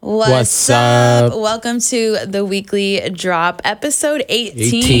What's up? Welcome to the weekly drop, episode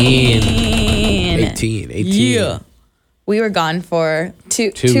 18. 18. Yeah. We were gone for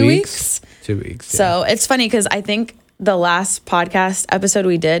two weeks. 2 weeks. Yeah. So it's funny because I think the last podcast episode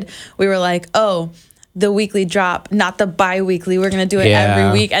we did, we were like, oh, the weekly drop, not the bi-weekly. We're going to do it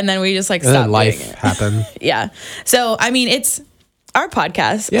every week. And then we just like stopped doing it. Life happened. Yeah. So, I mean, it's our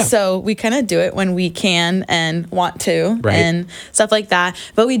podcast. Yeah. So we kind of do it when we can and want to and stuff like that.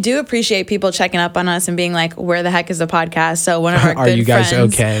 But we do appreciate people checking up on us and being like, where the heck is the podcast? So one of our good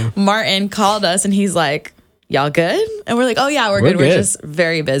friends, okay? Martin, called us and he's like, y'all good? And we're like, oh yeah, we're good. We're just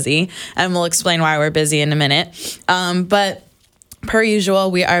very busy. And we'll explain why we're busy in a minute. But per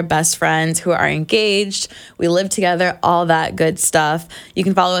usual, we are best friends who are engaged. We live together, all that good stuff. You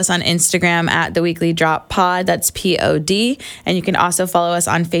can follow us on Instagram at The Weekly Drop Pod. That's POD. And you can also follow us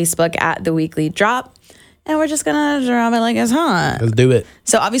on Facebook at The Weekly Drop. And we're just going to drop it like it's hot. Let's do it.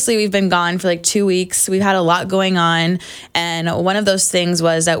 So obviously we've been gone for like 2 weeks. We've had a lot going on. And one of those things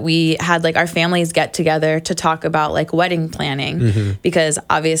was that we had like our families get together to talk about like wedding planning because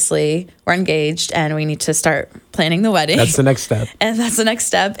obviously we're engaged and we need to start planning the wedding. That's the next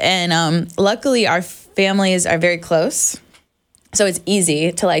step. And luckily our families are very close. So it's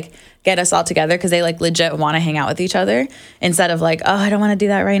easy to like get us all together because they like legit want to hang out with each other instead of like, oh, I don't want to do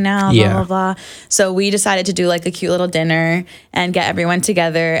that right now, blah, blah, blah. So we decided to do like a cute little dinner and get everyone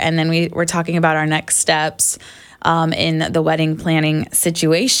together. And then we were talking about our next steps in the wedding planning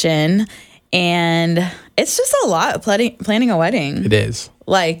situation. And it's just a lot planning a wedding. It is.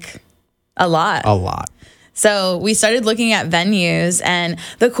 Like a lot. A lot. So we started looking at venues, and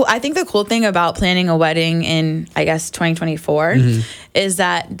I think the cool thing about planning a wedding in, I guess, 2024 is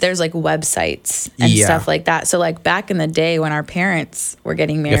that there's like websites and stuff like that. So like back in the day when our parents were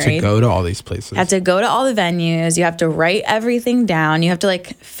getting married, you have to go to all these places. You have to go to all the venues. You have to write everything down. You have to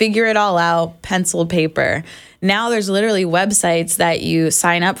like figure it all out, penciled paper. Now there's literally websites that you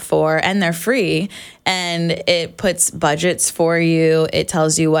sign up for and they're free, and it puts budgets for you. It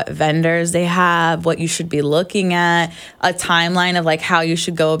tells you what vendors they have, what you should be looking at, a timeline of like how you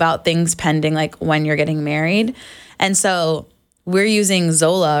should go about things pending like when you're getting married. And so we're using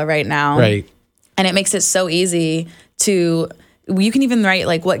Zola right now. Right. And it makes it so easy to, you can even write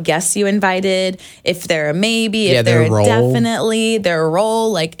like what guests you invited, if they're a maybe, if they're a definitely, their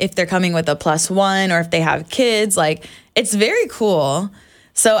role, like if they're coming with a +1 or if they have kids, like it's very cool.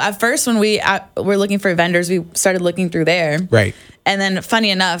 So at first when we were looking for vendors, we started looking through there. Right. And then funny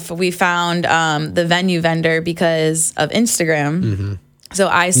enough, we found the venue vendor because of Instagram. So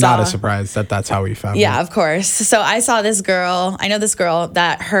I saw... Not a surprise that's how we found it. Yeah, of course. So I saw this girl. I know this girl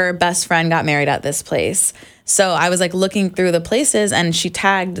that her best friend got married at this place. So I was like looking through the places and she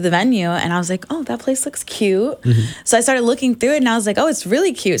tagged the venue and I was like, oh, that place looks cute. So I started looking through it and I was like, oh, it's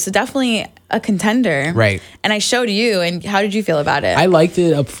really cute. So definitely a contender. Right. And I showed you, and how did you feel about it? I liked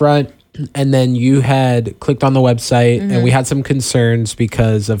it up front. And then you had clicked on the website and we had some concerns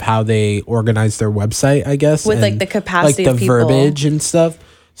because of how they organized their website, I guess. With like the capacity of people. Like the verbiage and stuff.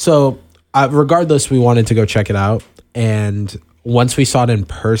 So regardless, we wanted to go check it out. And once we saw it in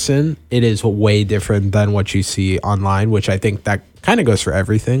person, it is way different than what you see online, which I think that kind of goes for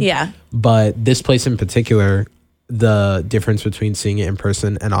everything. Yeah. But this place in particular, the difference between seeing it in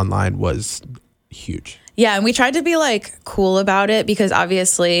person and online was huge. Yeah, and we tried to be like cool about it because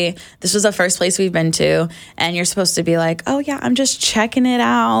obviously this was the first place we've been to, and you're supposed to be like, oh yeah, I'm just checking it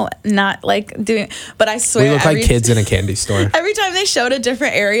out, not like doing. But I swear, we look like kids in a candy store. Every time they showed a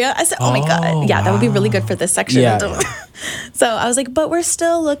different area, I said, oh my god, yeah, that would be really good for this section. Yeah. So I was like, but we're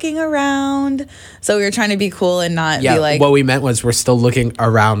still looking around. So we were trying to be cool and not be like. What we meant was we're still looking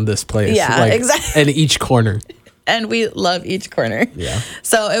around this place. Yeah, exactly. In each corner. And we love each corner. Yeah.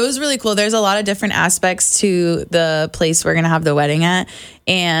 So it was really cool. There's a lot of different aspects to the place we're going to have the wedding at.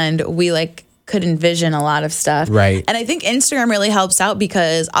 And we like could envision a lot of stuff. Right. And I think Instagram really helps out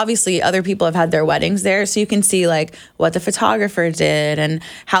because obviously other people have had their weddings there. So you can see like what the photographer did and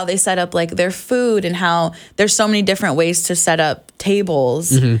how they set up like their food and how there's so many different ways to set up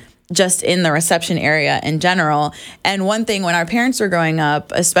tables. Just in the reception area in general. And one thing when our parents were growing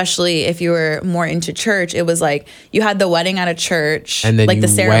up, especially if you were more into church, it was like you had the wedding at a church, and then like the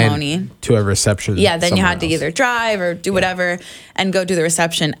ceremony. Went to a reception. Yeah, then you had to either drive or do whatever and go do the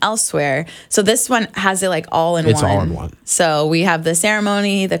reception elsewhere. So this one has it like all in one. It's all in one. So we have the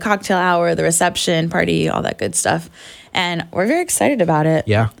ceremony, the cocktail hour, the reception, party, all that good stuff. And we're very excited about it.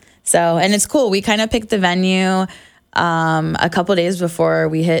 Yeah. So, and it's cool. We kind of picked the venue a couple days before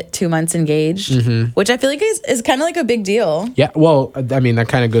we hit 2 months engaged, which I feel like is kind of like a big deal. Yeah, well, I mean, that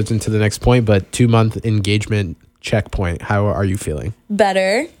kind of goes into the next point, but 2 month engagement checkpoint, how are you feeling?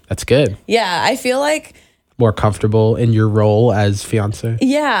 Better. That's good. Yeah, I feel like More comfortable in your role as fiance?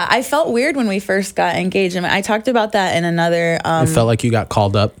 Yeah, I felt weird when we first got engaged. And I talked about that in another. It felt like you got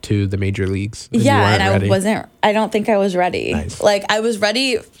called up to the major leagues. Yeah, and I don't think I was ready. Nice. Like, I was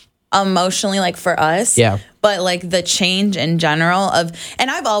ready emotionally, like, for us. Yeah. But, like, the change in general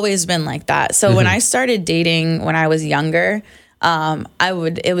and I've always been like that. So when I started dating when I was younger,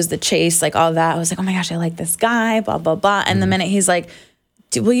 it was the chase, like, all that. I was like, oh my gosh, I like this guy, blah, blah, blah. And the minute he's like,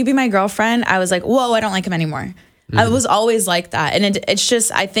 will you be my girlfriend? I was like, whoa, I don't like him anymore. I was always like that. And it's just,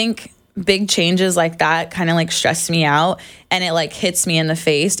 I think big changes like that kind of like stress me out, and it like hits me in the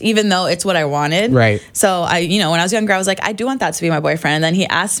face, even though it's what I wanted. Right. So when I was younger, I was like, I do want that to be my boyfriend. And then he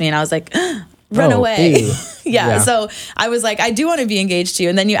asked me and I was like, run away. Yeah. So I was like, I do want to be engaged to you.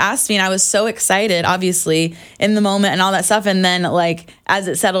 And then you asked me and I was so excited, obviously, in the moment and all that stuff. And then like, as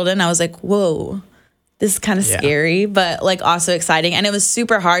it settled in, I was like, whoa, this is kind of scary, but like also exciting. And it was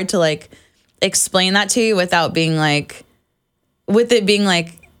super hard to like explain that to you without being like, with it being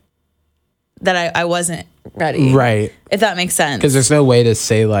like that I wasn't ready. Right. If that makes sense. Because there's no way to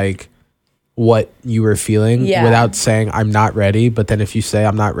say like what you were feeling without saying I'm not ready. But then if you say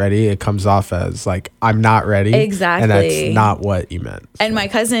I'm not ready, it comes off as like I'm not ready. Exactly. And that's not what you meant. And my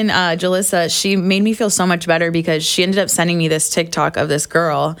cousin, Jalissa, she made me feel so much better because she ended up sending me this TikTok of this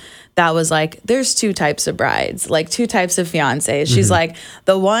girl that was like, there's two types of brides, like two types of fiancés. She's like,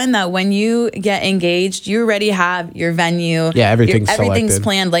 the one that when you get engaged, you already have your venue. Yeah, everything's selected.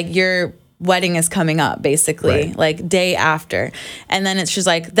 Planned. Like your wedding is coming up, basically, like day after. And then she's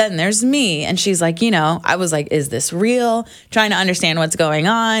like, then there's me. And she's like, I was like, is this real? Trying to understand what's going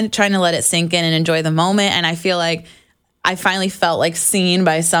on, trying to let it sink in and enjoy the moment. And I feel like I finally felt like seen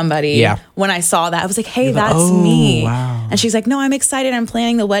by somebody when I saw that. I was like, hey, that's me. Wow. And she's like, no, I'm excited. I'm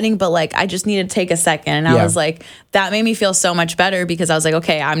planning the wedding, but like, I just need to take a second. And I was like, that made me feel so much better because I was like,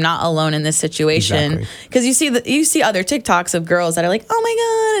 okay, I'm not alone in this situation. Because you see other TikToks of girls that are like, oh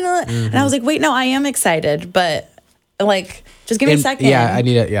my God. And I was like, wait, no, I am excited, but like, just give me a second. Yeah, I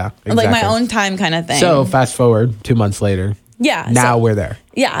need it. Yeah. Exactly. Like my own time kind of thing. So fast forward 2 months later. Yeah. Now we're there.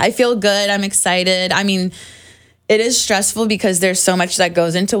 Yeah. I feel good. I'm excited. I mean, it is stressful because there's so much that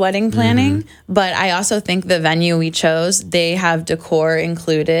goes into wedding planning, but I also think the venue we chose, they have decor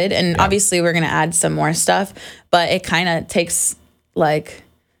included. And obviously we're going to add some more stuff, but it kind of takes like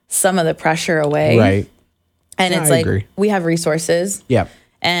some of the pressure away. Right. And it's like, we have resources. Yeah.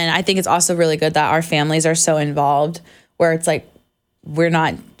 And I think it's also really good that our families are so involved where it's like, we're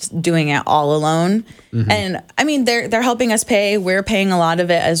not doing it all alone. And I mean, they're helping us pay. We're paying a lot of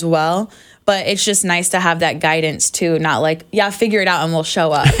it as well. But it's just nice to have that guidance too, not like, figure it out and we'll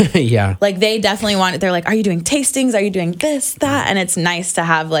show up. Like they definitely want it. They're like, are you doing tastings? Are you doing this, that? And it's nice to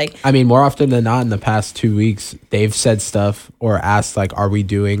have like. I mean, more often than not in the past 2 weeks, they've said stuff or asked like, are we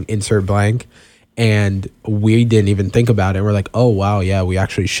doing insert blank? And we didn't even think about it. We're like, oh, wow, yeah, we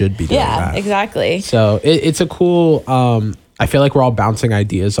actually should be doing that. Yeah, exactly. So it's a cool, I feel like we're all bouncing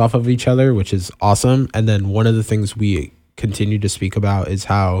ideas off of each other, which is awesome. And then one of the things we continue to speak about is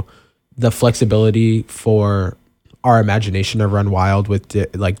how the flexibility for our imagination to run wild with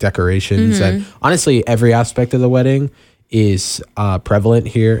decorations and honestly every aspect of the wedding is prevalent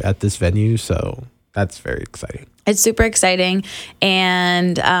here at this venue. So that's very exciting. It's super exciting.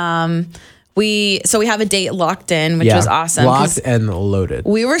 And we have a date locked in, which was awesome. Locked and loaded.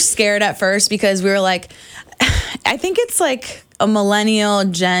 We were scared at first because we were like, I think it's like a millennial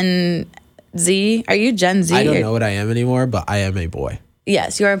Gen Z. Are you Gen Z? I don't know what I am anymore, but I am a boy.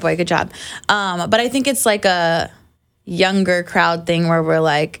 Yes, you are a boy. Good job. But I think it's like a younger crowd thing where we're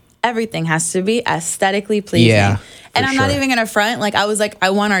like, everything has to be aesthetically pleasing. Yeah, and I'm not even going to front. Like, I was like,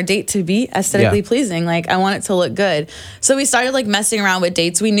 I want our date to be aesthetically pleasing. Like, I want it to look good. So we started like messing around with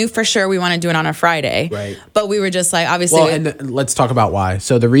dates. We knew for sure we want to do it on a Friday. Right. But we were just like, obviously. Well, and let's talk about why.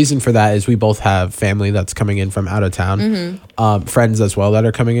 So the reason for that is we both have family that's coming in from out of town, friends as well that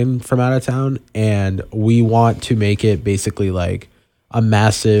are coming in from out of town. And we want to make it basically like a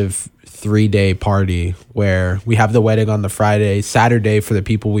massive 3-day party where we have the wedding on the Friday, Saturday for the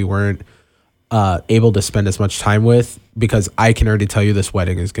people we weren't able to spend as much time with, because I can already tell you this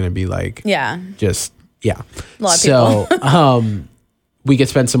wedding is going to be like, a lot of people. We could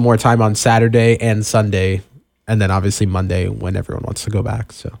spend some more time on Saturday and Sunday, and then obviously Monday when everyone wants to go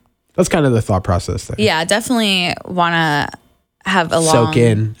back. So that's kind of the thought process there. Yeah, definitely want to have a soak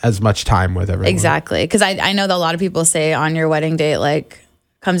in as much time with everyone. Exactly. Because I know that a lot of people say on your wedding date, like,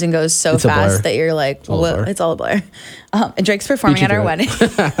 comes and goes so fast that you're like, it's all a blur. And Drake's performing at our wedding.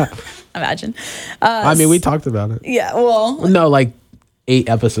 Imagine. I mean, we talked about it. Yeah, well. No, like 8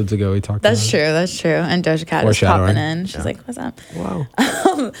 episodes ago we talked That's about true. That's true. And Doja Cat is popping in. She's like, what's up? Wow.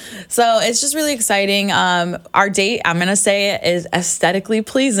 So it's just really exciting. Our date, I'm going to say it, is aesthetically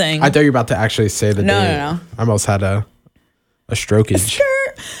pleasing. I thought you were about to actually say the date. No. I almost had a strokeage.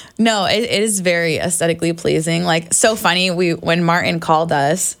 No, it is very aesthetically pleasing. Like, so funny. When Martin called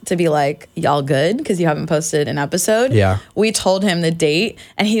us to be like, y'all good? Because you haven't posted an episode. Yeah. We told him the date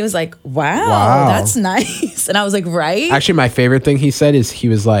and he was like, wow. That's nice. And I was like, right? Actually, my favorite thing he said is he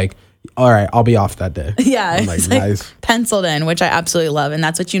was like, all right, I'll be off that day. Yeah. I'm like, nice. Penciled in, which I absolutely love. And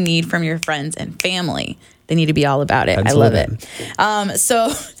that's what you need from your friends and family. They need to be all about it. Pencil I love it.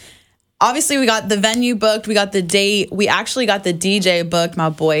 So obviously we got the venue booked. We got the date. We actually got the DJ booked. My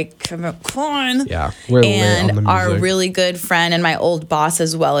boy, Kevin Korn. Yeah. We're and our really good friend and my old boss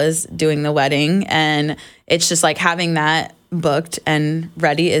as well as doing the wedding. And it's just like having that booked and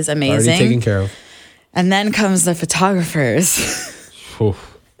ready is amazing. Already taken care of. And then comes the photographers.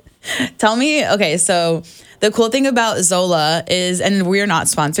 Tell me, okay, so the cool thing about Zola is, and we're not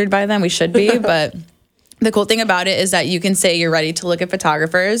sponsored by them, we should be, but the cool thing about it is that you can say you're ready to look at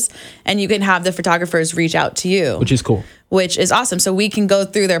photographers and you can have the photographers reach out to you. Which is cool. Which is awesome. So we can go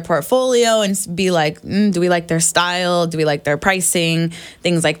through their portfolio and be like, do we like their style? Do we like their pricing?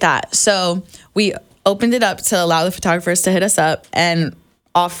 Things like that. So we opened it up to allow the photographers to hit us up, and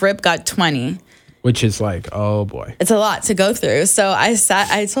off rip got 20. Which is like, oh boy. It's a lot to go through. So I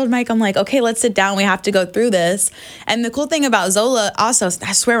told Mike, I'm like, okay, let's sit down. We have to go through this. And the cool thing about Zola also,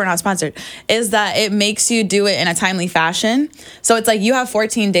 I swear we're not sponsored, is that it makes you do it in a timely fashion. So it's like you have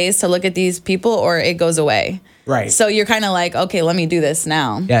 14 days to look at these people or it goes away. Right. So you're kind of like, okay, let me do this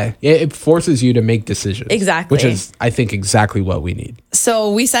now. Yeah. It forces you to make decisions. Exactly. Which is, I think, exactly what we need.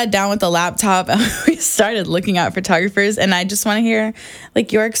 So we sat down with the laptop and we started looking at photographers, and I just want to hear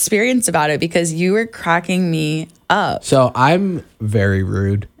like your experience about it because you were cracking me up. So I'm very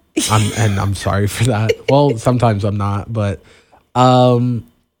rude. And I'm sorry for that. Well, sometimes I'm not, but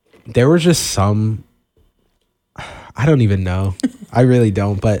there were just some, I don't even know. I really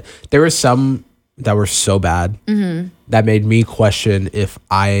don't, but there were some that were so bad that made me question if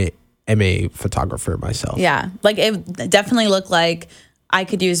I am a photographer myself. Yeah. Like it definitely looked like I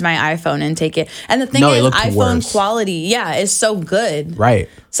could use my iPhone and take it. And the thing is, iPhone worse. Quality, is so good. Right.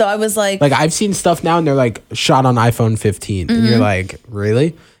 So I was like I've seen stuff now and they're like shot on iPhone 15 and you're like,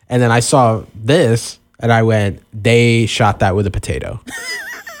 really? And then I saw this and I went, they shot that with a potato.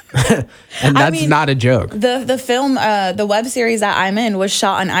 And that's not a joke. The film, the web series that I'm in was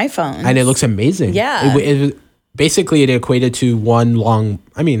shot on iPhone. And it looks amazing. Yeah. Basically, it equated to one long,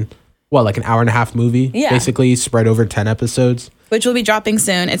 like an hour and a half movie. Yeah. Basically spread over 10 episodes. Which will be dropping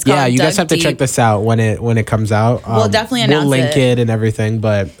soon. It's called you guys Dug have to Deep. check this out when it comes out. We'll definitely announce We'll link it and everything.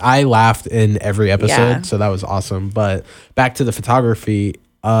 But I laughed in every episode, so that was awesome. But back to the photography,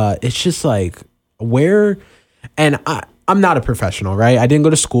 it's just like and I'm not a professional, right? I didn't go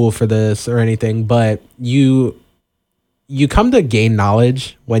to school for this or anything, but you come to gain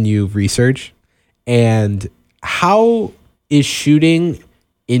knowledge when you research. And how is shooting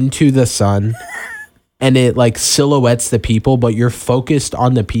into the sun and it like silhouettes the people, but you're focused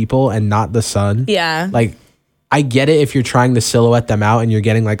on the people and not the sun? Yeah. Like, I get it if you're trying to silhouette them out and you're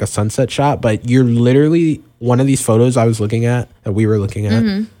getting like a sunset shot, but you're literally, one of these photos I was looking at, that we were looking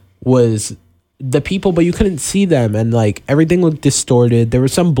at, was the people, but you couldn't see them, and like everything looked distorted. There were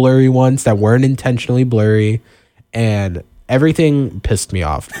some blurry ones that weren't intentionally blurry, and everything pissed me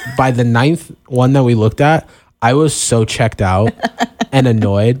off. By the 9th one that we looked at, I was so checked out and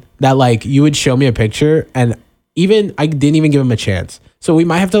annoyed that like you would show me a picture and I didn't even give them a chance. So we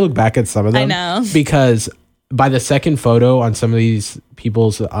might have to look back at some of them. I know. Because by the second photo on some of these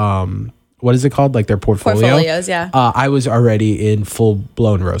people's what is it called? Like their portfolios, yeah. I was already in full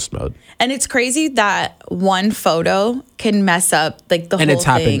blown roast mode. And it's crazy that one photo can mess up like the whole thing. And it's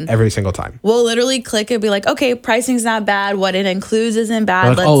happened every single time. We'll literally click it and be like, okay, pricing's not bad. What it includes isn't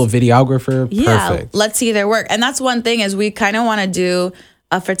bad. Like, a videographer, perfect. Let's see their work. And that's one thing is we kind of want to do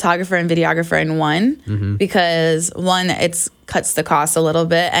a photographer and videographer in one because one, it cuts the cost a little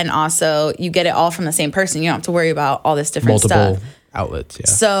bit. And also you get it all from the same person. You don't have to worry about all this different multiple stuff. outlets, yeah.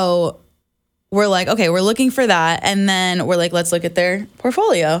 So we're like, okay, we're looking for that. And then we're like, let's look at their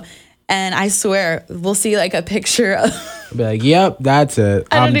portfolio. And I swear, we'll see like a picture of... I'll be like, yep, that's it.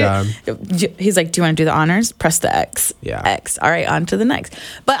 I'm done. He's like, do you want to do the honors? Press the X. Yeah. X. All right, on to the next.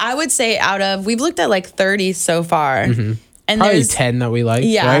 But I would say we've looked at like 30 so far. And probably there's 10 that we like,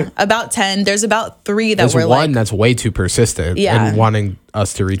 yeah, right? about 10. There's about 3 that There's we're one like... that's way too persistent and wanting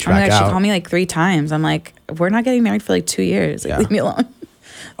us to reach oh my back God, out. she called me like 3 times. I'm like, we're not getting married for like 2 years. Like, leave me alone.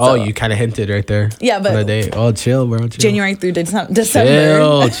 Oh, you kind of hinted right there. Yeah, but on a date. Oh, chill, bro. Chill. January through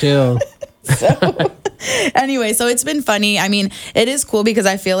December. Chill. So anyway, so it's been funny. I mean, it is cool because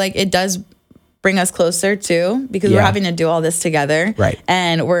I feel like it does bring us closer too, because we're having to do all this together. Right.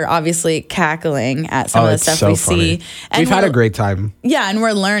 And we're obviously cackling at some of the stuff so we funny. see. And we've had a great time. Yeah, and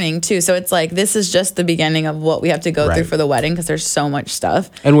we're learning too. So it's like, this is just the beginning of what we have to go through for the wedding, because there's so much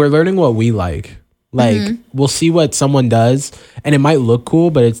stuff. And we're learning what we like. Like, we'll see what someone does, and it might look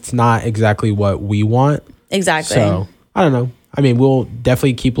cool, but it's not exactly what we want. Exactly. So, I don't know. I mean, we'll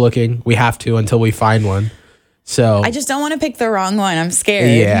definitely keep looking. We have to until we find one. So I just don't want to pick the wrong one. I'm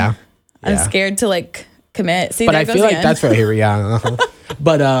scared. Yeah. I'm scared to like commit. See, but I feel like that's for here. Yeah.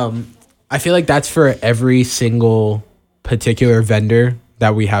 But I feel like that's for every single particular vendor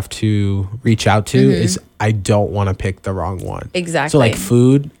that we have to reach out to. Is I don't want to pick the wrong one. Exactly. So like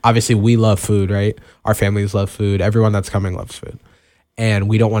food, obviously we love food, right? Our families love food. Everyone that's coming loves food. And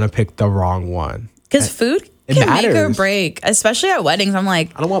we don't want to pick the wrong one. Because food can make or break, especially at weddings. I'm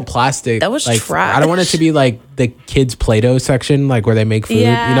like, I don't want plastic. That was like, trash. I don't want it to be like the kids' Play-Doh section, like where they make food.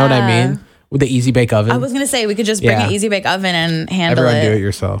 Yeah. You know what I mean? With the Easy Bake Oven. I was going to say, we could just bring an Easy Bake Oven and handle Everyone do it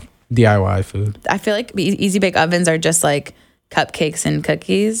yourself. DIY food. I feel like Easy Bake Ovens are just like cupcakes and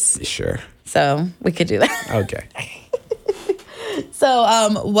cookies. Sure. So we could do that. Okay.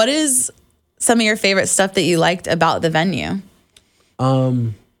 So what is some of your favorite stuff that you liked about the venue?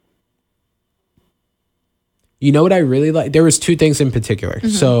 You know what I really like? There was two things in particular.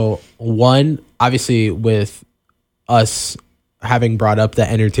 So one, obviously with us having brought up the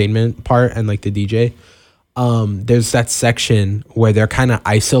entertainment part and like the DJ, there's that section where they're kind of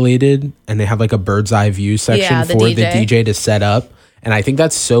isolated and they have like a bird's eye view section for the DJ to set up. And I think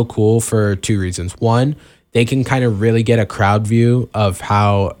that's so cool for two reasons. One, they can kind of really get a crowd view of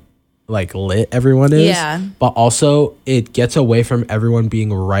how like lit everyone is. Yeah. But also it gets away from everyone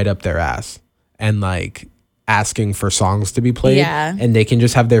being right up their ass and like asking for songs to be played. Yeah. And they can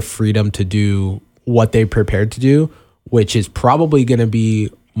just have their freedom to do what they prepared to do, which is probably going to be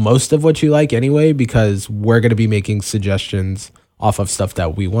most of what you like anyway, because we're going to be making suggestions off of stuff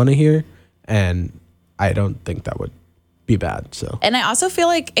that we want to hear. And I don't think that would be bad. So, and I also feel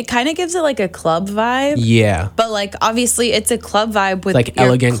like it kind of gives it like a club vibe. Yeah. But like, obviously it's a club vibe with like your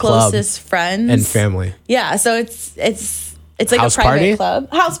elegant closest club friends and family. Yeah. So it's like House a private party?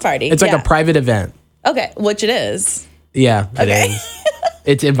 club. House party. It's like a private event. Okay. Which it is. Yeah, it is.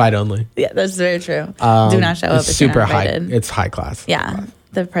 It's invite only. Yeah, that's very true. Do not show up if super you're not invited. high. It's high class. Yeah.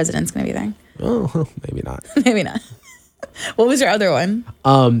 The president's going to be there. Oh, maybe not. Maybe not. What was your other one?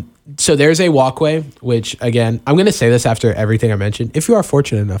 So there's a walkway, which again, I'm going to say this after everything I mentioned. If you are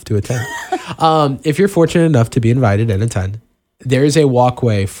fortunate enough to attend, if you're fortunate enough to be invited and attend, there is a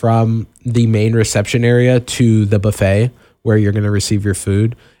walkway from the main reception area to the buffet where you're going to receive your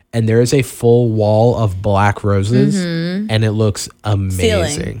food. And there is a full wall of black roses and it looks amazing.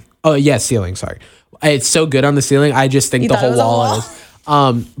 Ceiling. Oh yeah, ceiling. Sorry. It's so good on the ceiling. I just think the whole wall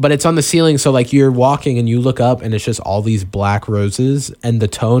is. But it's on the ceiling, so like you're walking and you look up and it's just all these black roses and the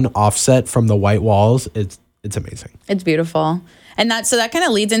tone offset from the white walls. It's amazing. It's beautiful. And that kind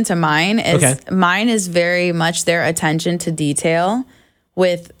of leads into mine. Mine is very much their attention to detail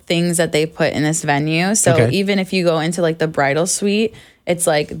with things that they put in this venue. So even if you go into like the bridal suite, it's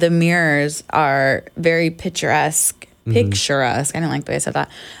like the mirrors are very picturesque. I don't like the way I said that.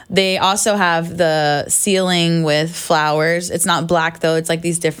 They also have the ceiling with flowers. It's not black though. It's like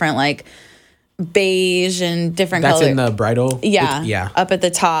these different like beige and different colors. That's in the bridal? Yeah. Up at the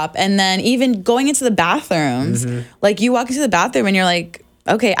top. And then even going into the bathrooms, like you walk into the bathroom and you're like,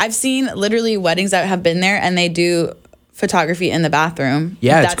 okay, I've seen literally weddings that have been there and they do photography in the bathroom.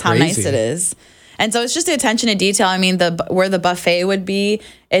 Yeah, that's how nice it is. And so it's just the attention to detail. I mean, where the buffet would be,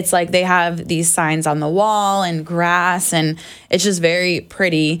 it's like they have these signs on the wall and grass, and it's just very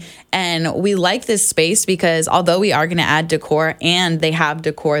pretty. And we like this space because although we are going to add decor, and they have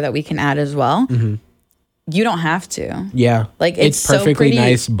decor that we can add as well, you don't have to. Yeah, like it's perfectly so pretty.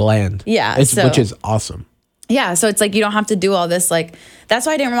 Nice blend. Yeah, which is awesome. Yeah, so it's like you don't have to do all this. Like that's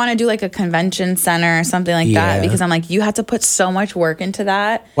why I didn't want to do like a convention center or something like that, because I'm like, you have to put so much work into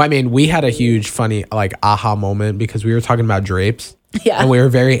that. Well, I mean, we had a huge funny like aha moment because we were talking about drapes. Yeah. And we were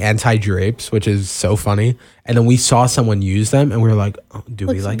very anti-drapes, which is so funny. And then we saw someone use them and we were like, oh, do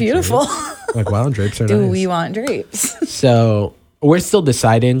we like beautiful? Drapes? Like, wow, drapes are nice. Do we want drapes? So we're still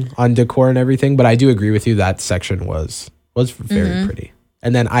deciding on decor and everything, but I do agree with you that section was very pretty.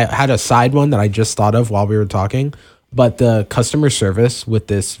 And then I had a side one that I just thought of while we were talking, but the customer service with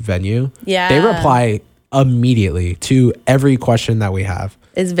this venue, they reply immediately to every question that we have.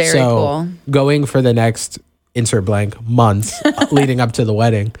 It's very cool. Going for the next insert blank months leading up to the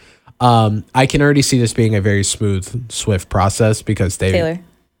wedding. I can already see this being a very smooth, swift process because Taylor.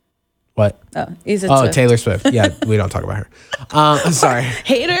 What? Oh, you said Oh, Swift. Taylor Swift. Yeah, we don't talk about her. Sorry.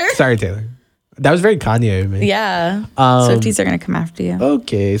 Hater. Sorry, Taylor. That was very Kanye of me. Yeah. Swifties are going to come after you.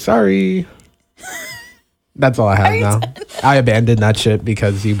 Okay, sorry. That's all I have now. I abandoned that shit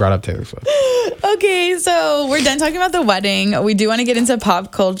because you brought up Taylor Swift. Okay, so we're done talking about the wedding. We do want to get into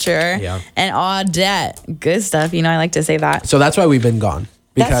pop culture and all that good stuff. You know, I like to say that. So that's why we've been gone.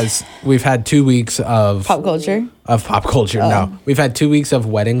 Because we've had 2 weeks of pop culture. No, we've had 2 weeks of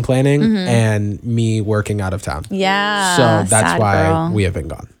wedding planning and me working out of town. Yeah. So that's why girl. we have been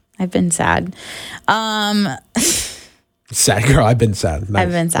gone. I've been sad. Sad girl. I've been sad. Nice.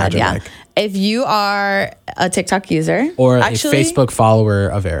 I've been sad. Yeah. If you are a TikTok user or a Facebook follower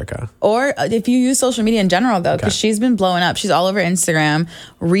of Erika, or if you use social media in general, though, because she's been blowing up. She's all over Instagram.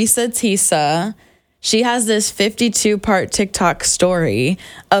 Risa Tisa. She has this 52-part TikTok story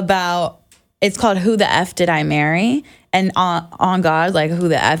about, it's called Who the F Did I Marry? And on God, like, who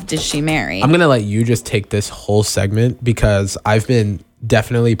the F did she marry? I'm going to let you just take this whole segment because I've been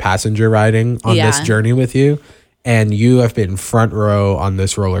definitely passenger riding on this journey with you. And you have been front row on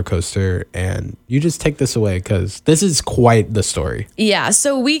this roller coaster. And you just take this away because this is quite the story. Yeah.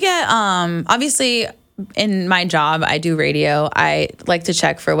 So we get, obviously... in my job, I do radio. I like to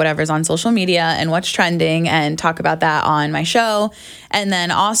check for whatever's on social media and what's trending and talk about that on my show. And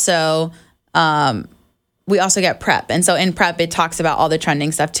then also, we also get prep. And so in prep, it talks about all the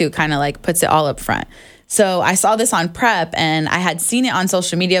trending stuff too, kind of like puts it all up front. So I saw this on prep and I had seen it on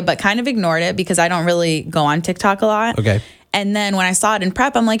social media, but kind of ignored it because I don't really go on TikTok a lot. Okay. And then when I saw it in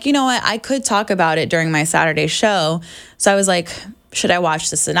prep, I'm like, you know what? I could talk about it during my Saturday show. So I was like, should I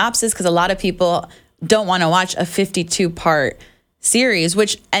watch the synopsis? Because a lot of people don't want to watch a 52-part series,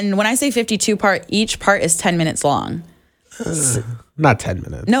 and when I say 52-part, each part is 10 minutes long. Not 10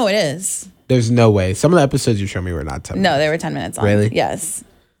 minutes. No, it is. There's no way. Some of the episodes you showed me were not 10 minutes. No, they were 10 minutes long. Really? Yes.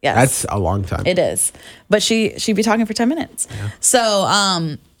 That's a long time. It is. But she'd be talking for 10 minutes. Yeah.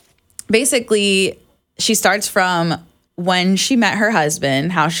 So basically, she starts from when she met her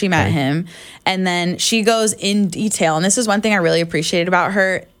husband, how she met him, and then she goes in detail. And this is one thing I really appreciated about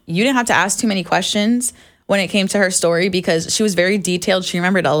her. You didn't have to ask too many questions when it came to her story because she was very detailed. She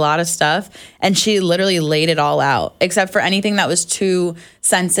remembered a lot of stuff and she literally laid it all out except for anything that was too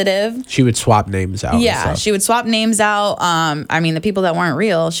sensitive. She would swap names out. Yeah, she would swap names out. I mean, the people that weren't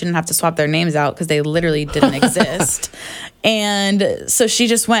real, she didn't have to swap their names out because they literally didn't exist. And so she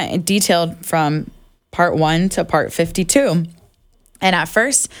just went detailed from part 1 to part 52. And at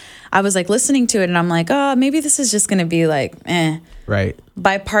first I was like listening to it and I'm like, oh, maybe this is just going to be like, eh. Right.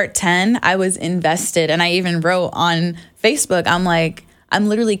 By part 10, I was invested. And I even wrote on Facebook, I'm like, I'm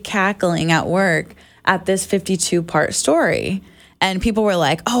literally cackling at work at this 52-part story. And people were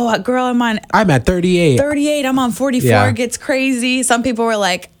like, oh, girl, I'm at 38. 38, I'm on 44. Yeah. It gets crazy. Some people were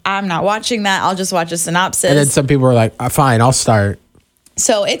like, I'm not watching that. I'll just watch a synopsis. And then some people were like, fine, I'll start.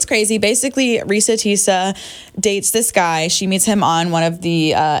 So it's crazy. Basically, Risa Tisa dates this guy. She meets him on one of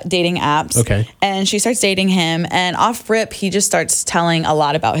the dating apps. Okay. And she starts dating him. And off rip, he just starts telling a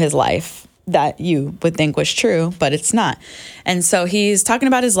lot about his life that you would think was true, but it's not. And so he's talking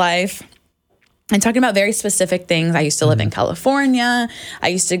about his life and talking about very specific things. I used to live in California. I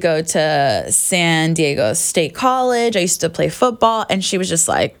used to go to San Diego State College. I used to play football. And she was just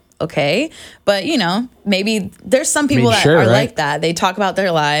like, okay, but you know, maybe there's some people that are like that. They talk about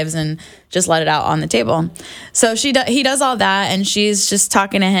their lives and just let it out on the table. So he does all that, and she's just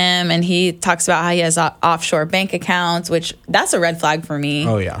talking to him, and he talks about how he has offshore bank accounts, which that's a red flag for me.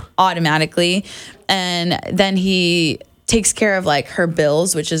 Oh yeah, automatically. And then he takes care of like her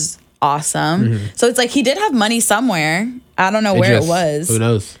bills, which is awesome. So it's like he did have money somewhere. I don't know where it was. Who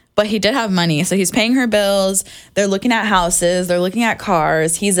knows? But he did have money. So he's paying her bills. They're looking at houses. They're looking at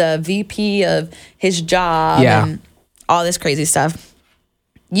cars. He's a VP of his job and all this crazy stuff.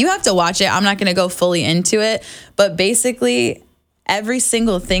 You have to watch it. I'm not going to go fully into it. But basically, every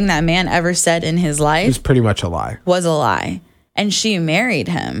single thing that man ever said in his life was pretty much a lie. Was a lie. And she married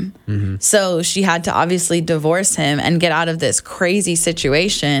him. So she had to obviously divorce him and get out of this crazy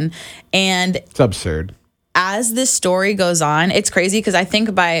situation. And it's absurd. As this story goes on, it's crazy because I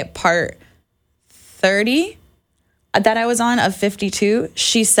think by part 30 that I was on of 52,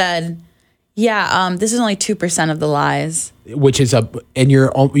 she said, yeah, this is only 2% of the lies. Which is and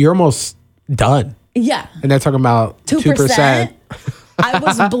you're almost done. Yeah. And they're talking about 2%. I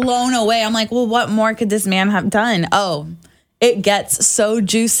was blown away. I'm like, well, what more could this man have done? Oh, it gets so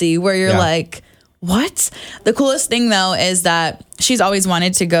juicy where you're like, what? The coolest thing, though, is that she's always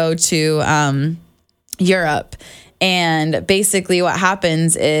wanted to go to Europe. And basically what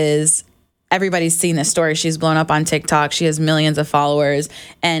happens is everybody's seen this story. She's blown up on TikTok. She has millions of followers.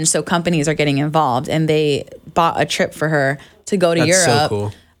 And so companies are getting involved, and they bought a trip for her to go to That's Europe.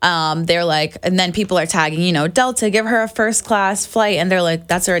 so cool. They're like, and then people are tagging, you know, Delta, give her a first class flight. And they're like,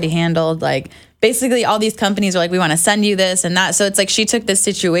 that's already handled. Like, basically all these companies are like, we want to send you this and that. So it's like she took this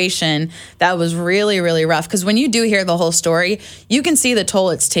situation that was really, really rough. Because when you do hear the whole story, you can see the toll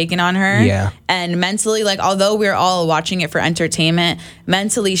it's taken on her. Yeah. And mentally, like, although we're all watching it for entertainment,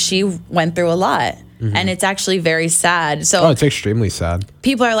 mentally she went through a lot. And it's actually very sad. So it's extremely sad.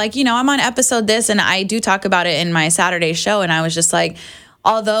 people are like, you know, I'm on episode this, and I do talk about it in my Saturday show. And I was just like,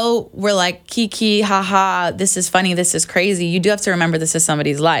 although we're like, kiki, haha, this is funny, this is crazy, you do have to remember this is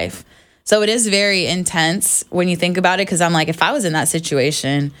somebody's life. So it is very intense when you think about it, because I'm like, if I was in that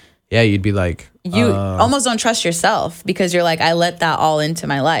situation, Yeah, you'd be like... you almost don't trust yourself, because you're like, I let that all into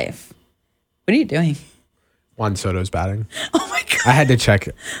my life. What are you doing? Juan Soto's batting. Oh my God. I had to check.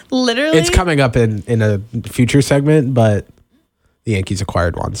 Literally? It's coming up in a future segment, but the Yankees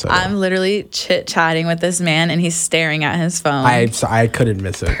acquired Juan Soto. I'm literally chit-chatting with this man, and he's staring at his phone. I couldn't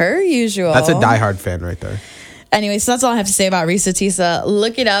miss it. Per usual. That's a diehard fan right there. Anyway, so that's all I have to say about Risa Tisa.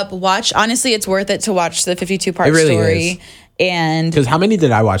 Look it up. Watch. Honestly, it's worth it to watch the 52-part It really story. is. And Because how many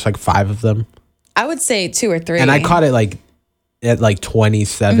did I watch? Like 5 of them? I would say 2 or 3. And I caught it like at like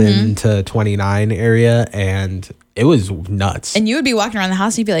 27 to 29 area, and it was nuts. And you would be walking around the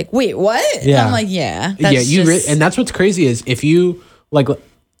house and you'd be like, wait, what? Yeah. And I'm like, yeah. And that's what's crazy is if you like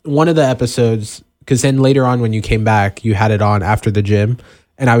one of the episodes, because then later on when you came back, you had it on after the gym,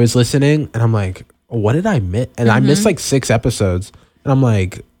 and I was listening, and I'm like, what did I miss? And I missed like 6 episodes, and I'm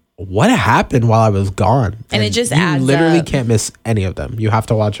like, what happened while I was gone? And it just you adds literally up. can't miss any of them. You have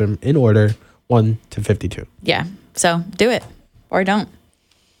to watch them in order, 1 to 52. Yeah. So do it or don't.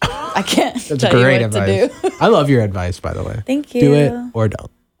 I can't That's tell great you what advice. to do. I love your advice, by the way. Thank you. Do it or don't.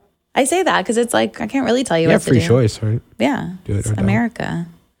 I say that because it's like, I can't really tell you You what have to free do. choice, right? Yeah. Do it It's or don't. America.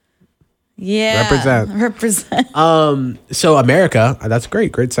 Yeah. Represent. Represent. So America, that's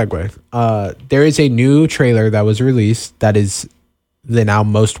great segue. There is a new trailer that was released that is the now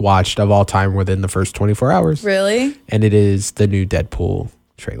most watched of all time within the first 24 hours. Really? And it is the new Deadpool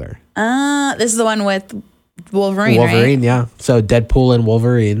trailer. This is the one with Wolverine, right? Yeah. So Deadpool and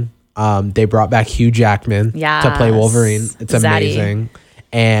Wolverine. They brought back Hugh Jackman to play Wolverine. It's amazing.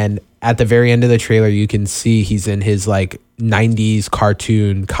 And at the very end of the trailer, you can see he's in his like 90s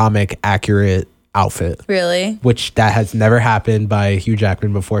cartoon comic accurate outfit. Really? Which that has never happened by Hugh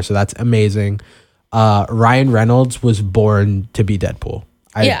Jackman before. So that's amazing. Ryan Reynolds was born to be Deadpool.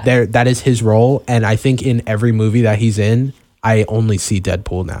 That is his role. And I think in every movie that he's in, I only see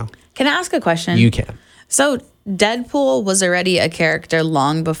Deadpool now. Can I ask a question? You can. So Deadpool was already a character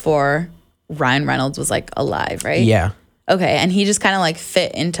long before Ryan Reynolds was like alive, right? Yeah. Okay, and he just kind of like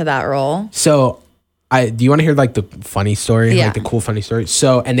fit into that role. So do you want to hear like the funny story? Yeah. Like the cool funny story?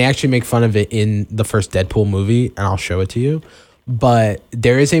 So, and they actually make fun of it in the first Deadpool movie, and I'll show it to you. But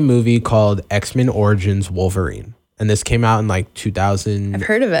there is a movie called X-Men Origins Wolverine. And this came out in like 2000. I've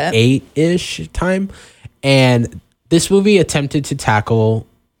heard of it. 8-ish time. And this movie attempted to tackle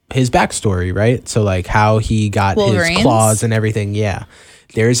his backstory, right? So like how he got Wolverine's? his claws and everything. Yeah.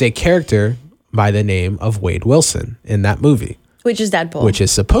 There is a character by the name of Wade Wilson in that movie. Which is Deadpool. Which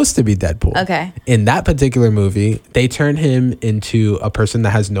is supposed to be Deadpool. Okay. In that particular movie, they turn him into a person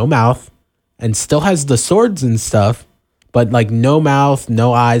that has no mouth and still has the swords and stuff, but like no mouth,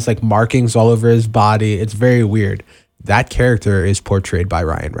 no eyes, like markings all over his body. It's very weird. That character is portrayed by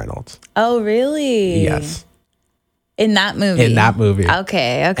Ryan Reynolds. Oh, really? Yes. In that movie? In that movie.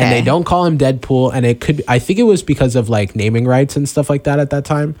 Okay. And they don't call him Deadpool. And I think it was because of like naming rights and stuff like that at that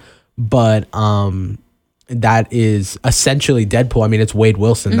time. But that is essentially Deadpool. I mean, it's Wade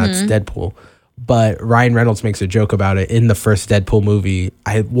Wilson. That's Deadpool. But Ryan Reynolds makes a joke about it in the first Deadpool movie.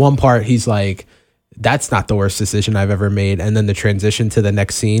 At one part, he's like, that's not the worst decision I've ever made. And then the transition to the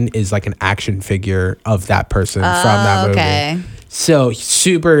next scene is like an action figure of that person from that movie. Okay. So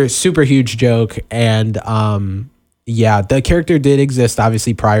super, super huge joke. And yeah, the character did exist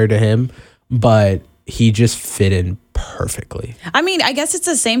obviously prior to him, but he just fit in perfectly. I mean, I guess it's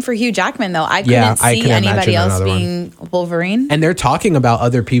the same for Hugh Jackman, though. I couldn't see anybody else being Wolverine. And they're talking about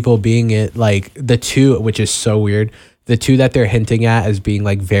other people being it, like the two, which is so weird. The two that they're hinting at as being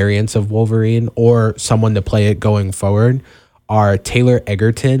like variants of Wolverine or someone to play it going forward are Taylor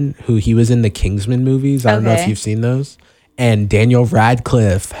Egerton, who he was in the Kingsman movies. I don't know if you've seen those. And Daniel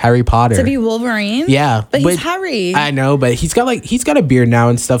Radcliffe, Harry Potter. To be Wolverine? Yeah. But he's Harry. I know, but he's got a beard now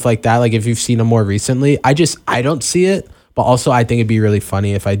and stuff like that. Like if you've seen him more recently, I don't see it. But also I think it'd be really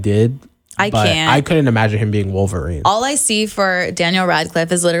funny if I did. I but can't. I couldn't imagine him being Wolverine. All I see for Daniel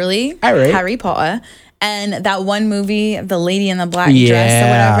Radcliffe is literally Harry Potter. And that one movie, The Lady in the Black Dress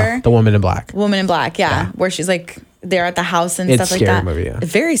or whatever. The Woman in Black. Woman in Black, yeah. Where she's like, they're at the house and stuff like that. Movie, yeah.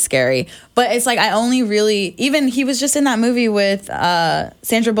 It's very scary. But it's like, I only really, even he was just in that movie with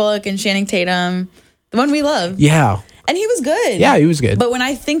Sandra Bullock and Channing Tatum, the one we love. Yeah. And he was good. Yeah, he was good. But when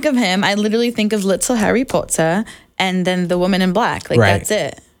I think of him, I literally think of Little Harry Potter and then The Woman in Black. Like, that's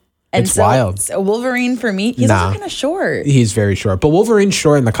it. And it's wild. So Wolverine for me, he's also kind of short. He's very short. But Wolverine's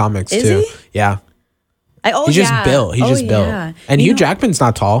short in the comics too. Is he? Yeah. He's just built. He's just built. And Hugh Jackman's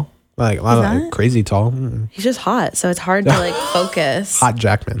not tall. Like crazy tall. He's just hot, so it's hard to like focus. Hot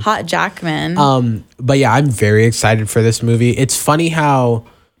Jackman. But yeah, I'm very excited for this movie. It's funny how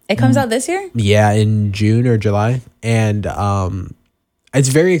it comes out this year? Yeah, in June or July. And it's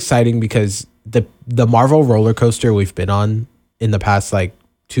very exciting because the Marvel roller coaster we've been on in the past like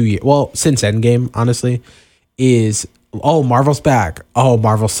 2 years, well, since Endgame, honestly, is Marvel's back. Oh,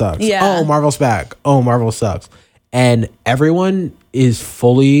 Marvel sucks. Yeah. Oh, Marvel's back. Oh, Marvel sucks. And everyone is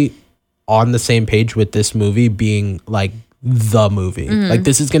fully on the same page with this movie being like the movie. Like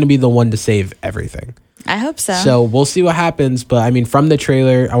this is going to be the one to save everything. I hope so. So we'll see what happens. But I mean, from the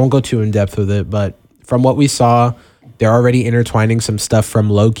trailer, I won't go too in depth with it, but from what we saw, they're already intertwining some stuff from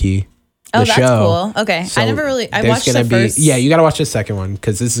Loki. That's cool. Okay. So I watched the first. Yeah, you got to watch the second one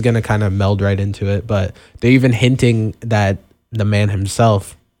because this is going to kind of meld right into it. But they're even hinting that the man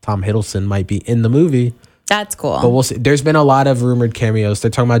himself, Tom Hiddleston, might be in the movie. That's cool. But we'll see. There's been a lot of rumored cameos.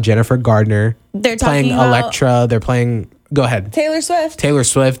 They're talking about Jennifer Gardner. They're playing talking about Elektra. They're playing. Go ahead. Taylor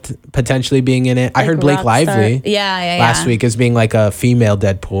Swift potentially being in it. I heard Blake Lively. Yeah. Last week as being like a female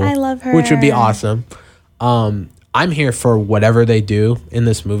Deadpool. I love her. Which would be awesome. I'm here for whatever they do in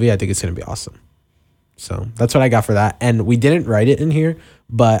this movie. I think it's going to be awesome. So that's what I got for that. And we didn't write it in here,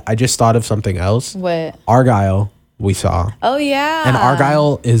 but I just thought of something else. What? Argyle, we saw. Oh, yeah. And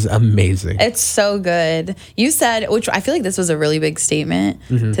Argyle is amazing. It's so good. You said, which I feel like this was a really big statement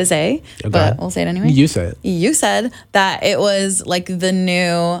to say, but we'll say it anyway. You say it. You said that it was like the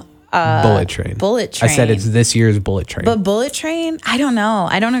new Bullet Train. I said it's this year's Bullet Train. But Bullet Train, I don't know.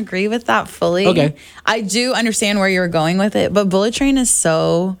 I don't agree with that fully. Okay. I do understand where you were going with it, but Bullet Train is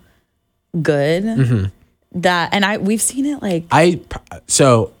so good that, and we've seen it like. I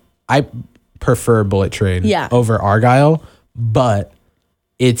prefer Bullet Train Yeah. over Argyle, but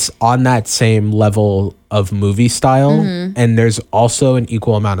it's on that same level of movie style, and there's also an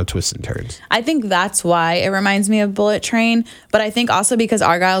equal amount of twists and turns. I think that's why it reminds me of Bullet Train, but I think also because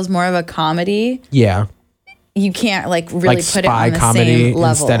Argyle is more of a comedy. Yeah. You can't like really put it on the comedy same level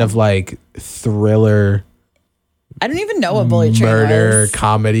instead of like thriller. I don't even know what Bullet Train murder, was.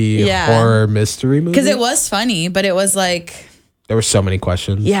 comedy, horror, mystery movie. Because it was funny, but it was like there were so many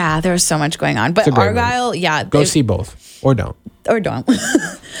questions. Yeah, there was so much going on. But Argyle, go see both or don't.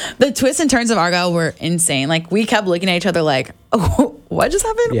 The twists and turns of Argyle were insane. Like we kept looking at each other like, oh, what just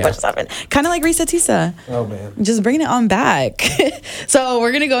happened? Yeah. What just happened? Kind of like Risa Tisa. Oh man, just bringing it on back. So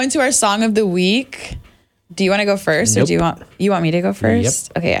we're gonna go into our song of the week. Do you want to go first, or do you want me to go first?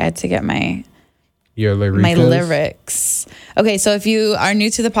 Yep. Okay, I had to get my lyrics. Okay, so if you are new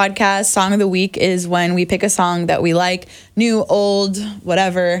to the podcast, Song of the Week is when we pick a song that we like, new, old,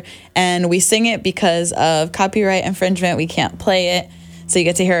 whatever, and we sing it because of copyright infringement. We can't play it, so you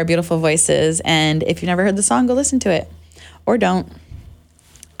get to hear our beautiful voices. And if you've never heard the song, go listen to it, or don't.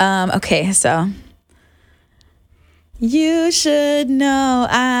 Okay, so you should know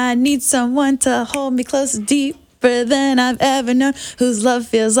I need someone to hold me close, deeper than I've ever known, whose love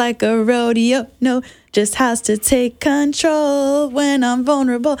feels like a rodeo. No, just has to take control when I'm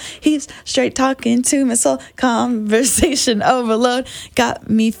vulnerable. He's straight talking to my soul. Conversation overload got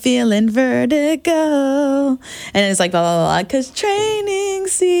me feeling vertigo. And it's like blah, blah, blah, because training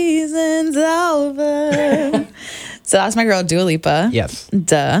season's over. So that's my girl, Dua Lipa. Yes.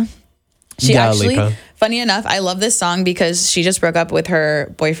 Duh. She Dua actually, Lipa. funny enough, I love this song because she just broke up with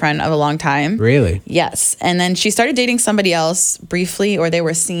her boyfriend of a long time. Really? Yes. And then she started dating somebody else briefly, or they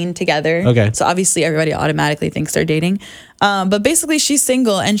were seen together. Okay. So obviously everybody automatically thinks they're dating. But basically she's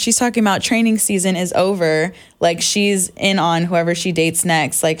single and she's talking about training season is over. Like she's in on whoever she dates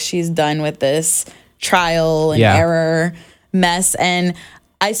next. Like she's done with this trial and error mess. And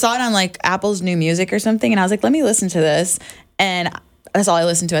I saw it on like Apple's new music or something. And I was like, let me listen to this. And that's all I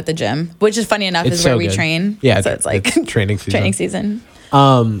listen to at the gym, which is funny enough, is where we train. Yeah. So it's like training season. Training season.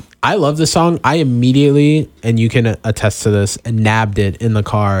 I love the song. I immediately, and you can attest to this, nabbed it in the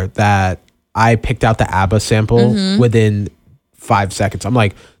car that I picked out the ABBA sample within 5 seconds. I'm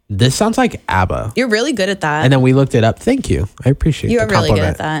like, this sounds like ABBA. You're really good at that. And then we looked it up. Thank you. I appreciate you the are really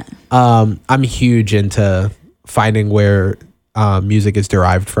compliment. good at that. I'm huge into finding where music is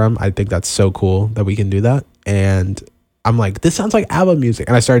derived from. I think that's so cool that we can do that. And I'm like, this sounds like ABBA music.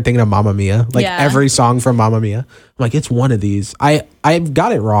 And I started thinking of Mamma Mia. Like every song from Mamma Mia. I'm like, it's one of these. I've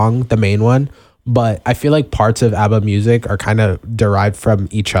got it wrong, the main one. But I feel like parts of ABBA music are kind of derived from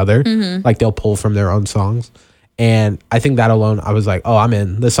each other. Mm-hmm. Like they'll pull from their own songs. And I think that alone, I was like, oh, I'm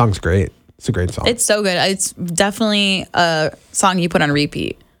in. This song's great. It's a great song. It's so good. It's definitely a song you put on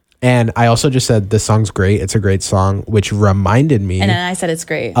repeat. And I also just said, this song's great. It's a great song, which reminded me. And then I said, it's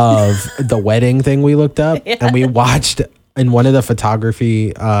great. Of the wedding thing we looked up. Yeah. And we watched in one of the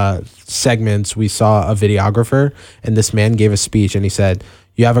photography segments, we saw a videographer. And this man gave a speech and he said,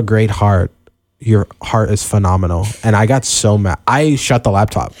 you have a great heart. Your heart is phenomenal. And I got so mad. I shut the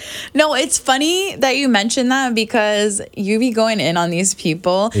laptop. No, it's funny that you mentioned that because you be going in on these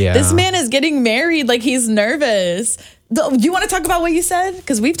people. Yeah. This man is getting married. Like he's nervous. Do you want to talk about what you said?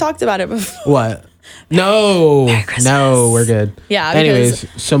 Because we've talked about it before. What? No, we're good. Yeah. Anyways,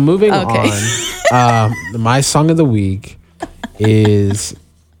 so moving on. My song of the week is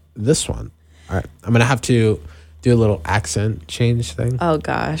this one. All right. I'm going to have to do a little accent change thing. Oh,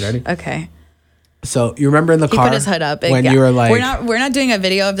 gosh. Ready? Okay. So you remember in the car put his hood up when you were like, we're not doing a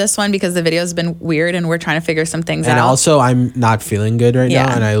video of this one because the video's been weird and we're trying to figure some things out. And also I'm not feeling good right Yeah.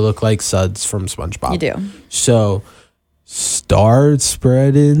 now and I look like Suds from SpongeBob. You do. So start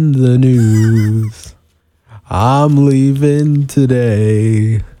spreading the news. I'm leaving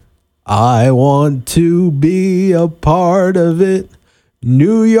today. I want to be a part of it.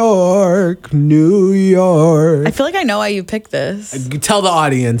 New York, New York. I feel like I know why you picked this. Tell the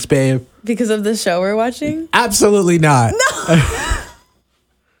audience, babe. Because of the show we're watching? Absolutely not.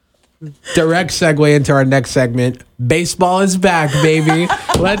 No. Direct segue into our next segment. Baseball is back, baby.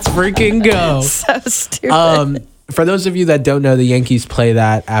 Let's freaking go. So stupid. For those of you that don't know, the Yankees play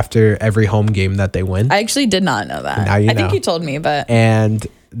that after every home game that they win. I actually did not know that. Now you know. I think you told me, but... And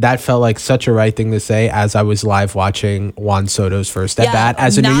that felt like such a right thing to say as I was live watching Juan Soto's first at bat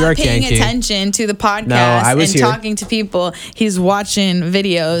as a New York Yankee. Not paying attention to the podcast and here. Talking to people. He's watching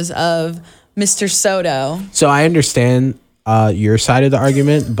videos of Mr. Soto. So I understand your side of the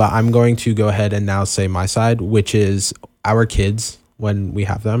argument, but I'm going to go ahead and now say my side, which is our kids, when we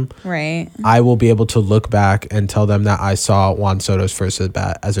have them. Right. I will be able to look back and tell them that I saw Juan Soto's first at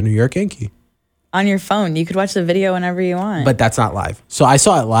bat as a New York Yankee. On your phone. You could watch the video whenever you want. But that's not live. So I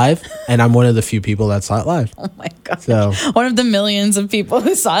saw it live, and I'm one of the few people that saw it live. Oh my God. So one of the millions of people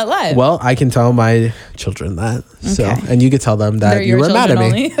who saw it live. Well, I can tell my children that. So, Okay. and you could tell them that you were mad at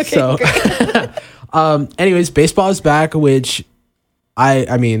me. Okay, so, anyways, baseball is back, which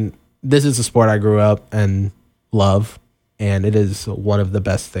I mean, this is a sport I grew up and love. And it is one of the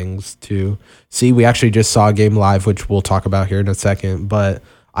best things to see. We actually just saw a game live, which we'll talk about here in a second. But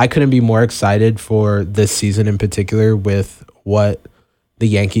I couldn't be more excited for this season in particular with what the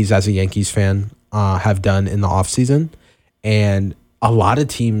Yankees, as a Yankees fan, have done in the offseason. And a lot of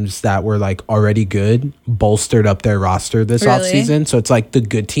teams that were like already good bolstered up their roster this offseason. So it's like the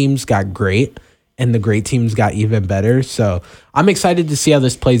good teams got great and the great teams got even better. So I'm excited to see how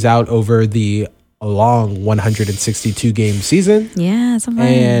this plays out over the long 162 game season. Yeah, something.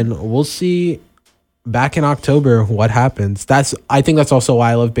 And we'll see back in October what happens. I think that's also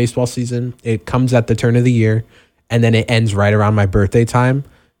why I love baseball season. It comes at the turn of the year and then it ends right around my birthday time.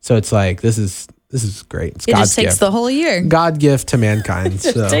 So it's like this is great. It's it God's just takes gift. the whole year. God gift to mankind. It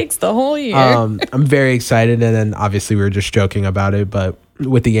just takes the whole year. I'm very excited, and then obviously we were just joking about it, but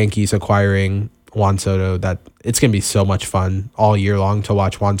with the Yankees acquiring Juan Soto, that it's gonna be so much fun all year long to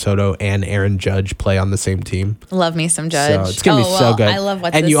watch Juan Soto and Aaron Judge play on the same team. Love me some Judge. So it's gonna be so good. I love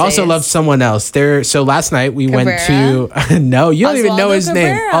what. And you also love someone else. So last night we went to no, you don't even know his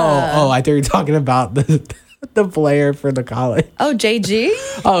name. Oh, I thought you were talking about the player for the college. Oh, JG.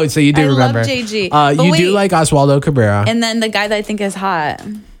 Oh, so you do remember? I love JG. You do like Oswaldo Cabrera, and then the guy that I think is hot.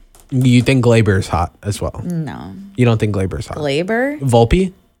 You think Glaber's hot as well? No. You don't think Glaber's hot? Glaber?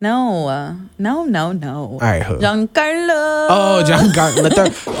 Volpe? No. No. All right, who? Giancarlo. Oh,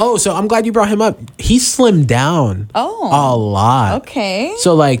 Giancarlo. Oh, so I'm glad you brought him up. He slimmed down. Oh. A lot. Okay.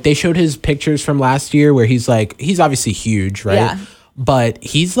 So like they showed his pictures from last year where he's obviously huge, right? Yeah. But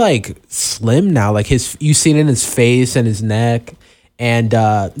he's like slim now. Like you seen it in his face and his neck. And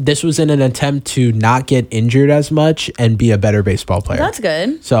this was in an attempt to not get injured as much and be a better baseball player. That's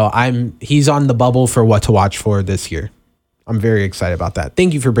good. So he's on the bubble for what to watch for this year. I'm very excited about that.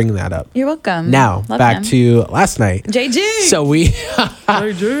 Thank you for bringing that up. You're welcome. Now, Love back him. to last night. JG. So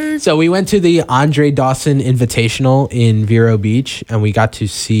we went to the Andre Dawson Invitational in Vero Beach, and we got to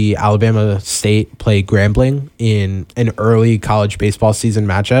see Alabama State play Grambling in an early college baseball season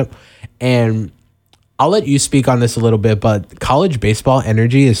matchup. And I'll let you speak on this a little bit, but college baseball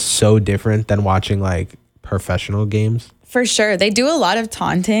energy is so different than watching like professional games. For sure. They do a lot of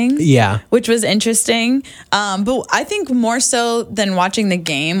taunting. Yeah. Which was interesting. But I think more so than watching the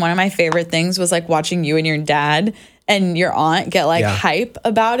game, one of my favorite things was like watching you and your dad and your aunt get like hype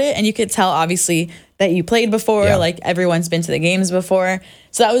about it. And you could tell obviously that you played before, like everyone's been to the games before.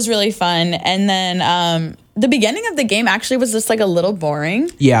 So that was really fun. And then the beginning of the game actually was just like a little boring.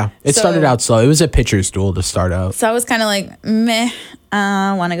 Yeah. It started out slow. It was a pitcher's duel to start out. So I was kind of like, meh.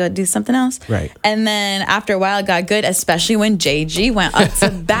 I want to go do something else. Right. And then after a while, it got good, especially when JG went up to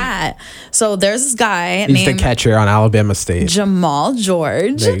bat. So there's this guy He's named the catcher on Alabama State. Jamal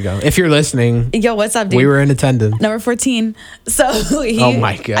George. There you go. If you're listening, Yo, what's up, dude? we were in attendance. Number 14. So Oh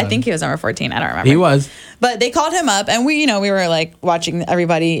my God. I think he was number 14. I don't remember. He was. But they called him up and we were like watching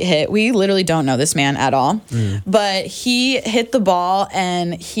everybody hit. We literally don't know this man at all. But he hit the ball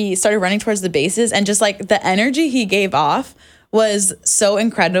and he started running towards the bases, and just like the energy he gave off was so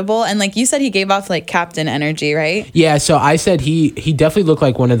incredible. And like you said, he gave off like captain energy, right? Yeah, so I said he definitely looked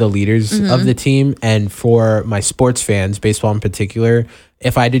like one of the leaders of the team. And for my sports fans, baseball in particular,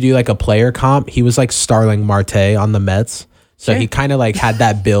 if I had to do like a player comp, he was like Starling Marte on the Mets. So he kind of like had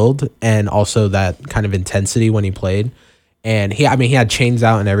that build and also that kind of intensity when he played. And he had chains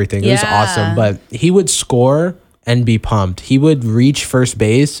out and everything. It was awesome. But he would score and be pumped. He would reach first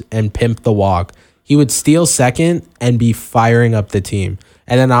base and pimp the walk. He would steal second and be firing up the team.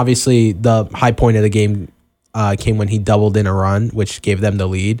 And then obviously the high point of the game came when he doubled in a run, which gave them the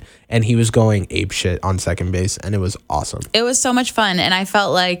lead. And he was going apeshit on second base, and it was awesome. It was so much fun. And I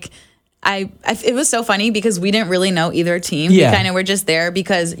felt like it was so funny because we didn't really know either team. Yeah. We kind of were just there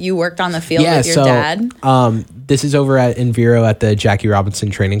because you worked on the field with your dad. This is over in Vero at the Jackie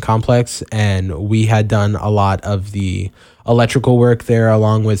Robinson Training Complex, and we had done a lot of the electrical work there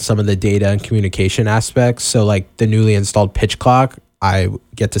along with some of the data and communication aspects. So like the newly installed pitch clock, I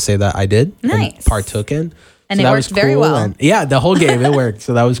get to say that I did and partook in. And so it worked very well. And yeah, the whole game, it worked.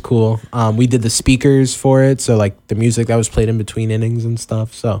 So that was cool. We did the speakers for it. So like the music that was played in between innings and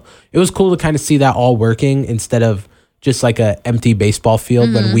stuff. So it was cool to kind of see that all working instead of just like a empty baseball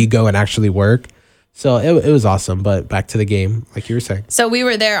field when we go and actually work. So it was awesome. But back to the game, like you were saying. So we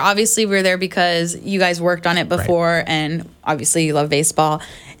were there. Obviously, we were there because you guys worked on it before. And obviously, you love baseball.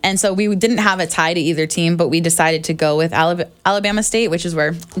 And so we didn't have a tie to either team, but we decided to go with Alabama State, which is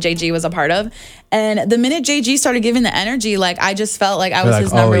where JG was a part of. And the minute JG started giving the energy, like I just felt like I was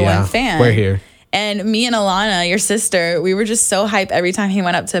his number one fan. We're here. And me and Alana, your sister, we were just so hyped every time he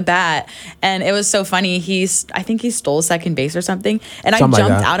went up to bat. And it was so funny. I think he stole second base or something. And I jumped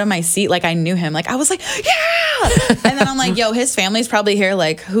out of my seat like I knew him. Like I was like, yeah. And then I'm like, yo, his family's probably here.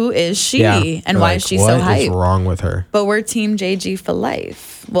 Like, who is she? Yeah. And why is she so hyped? What is wrong with her? But we're Team JG for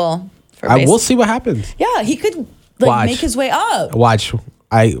life. Well, we'll see what happens. Yeah, he could make his way up. Watch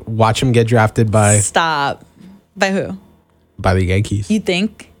him get drafted by... Stop. By who? By the Yankees. You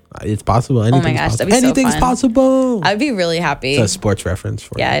think? It's possible. Anything's oh my gosh, possible. that'd be Anything's so fun. possible. I'd be really happy. It's a sports reference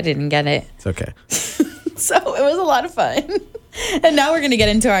for you. I didn't get it. It's okay. So it was a lot of fun. And now we're going to get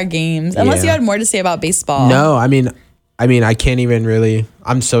into our games. Unless you had more to say about baseball. No, I mean, I can't even really.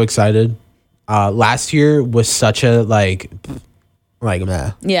 I'm so excited. Last year was such a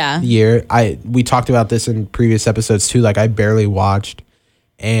meh year. We talked about this in previous episodes too. Like I barely watched,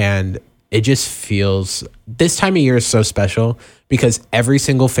 and it just feels this time of year is so special because every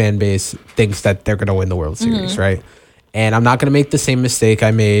single fan base thinks that they're going to win the World Series, right? And I'm not going to make the same mistake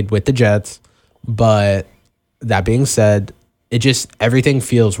I made with the Jets, but that being said, everything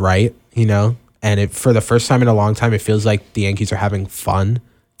feels right, and for the first time in a long time, it feels like the Yankees are having fun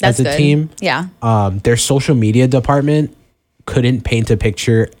as a team. Yeah. Their social media department couldn't paint a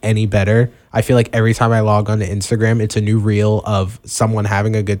picture any better. I feel like every time I log on to Instagram, it's a new reel of someone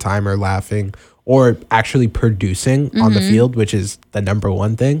having a good time or laughing or actually producing on the field, which is the number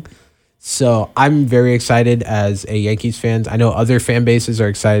one thing. So I'm very excited as a Yankees fan. I know other fan bases are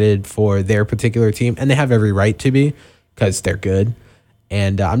excited for their particular team, and they have every right to be because they're good.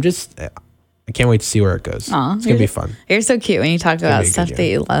 And I can't wait to see where it goes. Aww, it's going to be fun. You're so cute when you talk about stuff that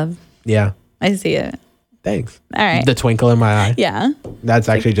you love. Yeah. I see it. Thanks. All right. The twinkle in my eye. Yeah. That's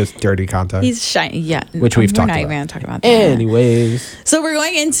actually just dirty content. He's shiny. Yeah. Which we've talked about. We're not even going to talk about that. Anyways. So we're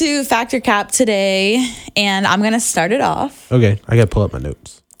going into Factor Cap today, and I'm going to start it off. Okay. I got to pull up my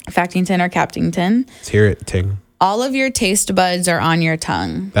notes. Factington or Captington. Let's hear it, Ting. All of your taste buds are on your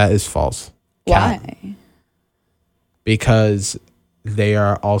tongue. That is false. Why? Cap. Because they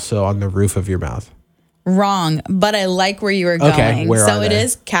are also on the roof of your mouth. Wrong, but I like where you were going. Okay, where so are it they?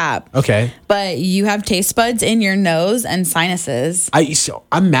 is cap. Okay. But you have taste buds in your nose and sinuses.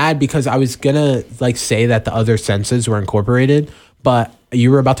 I'm mad because I was gonna like say that the other senses were incorporated, but you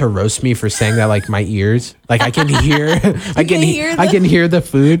were about to roast me for saying that like my ears, like I can hear, I can hear the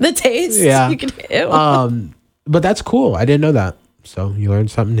food, The taste. Yeah. You can, ew. But that's cool. I didn't know that. So you learned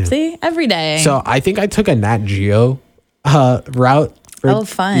something new. See, every day. So I think I took a Nat Geo route. Oh,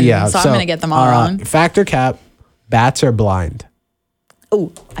 fun. Yeah. So I'm going to get them all wrong. Fact or cap, bats are blind.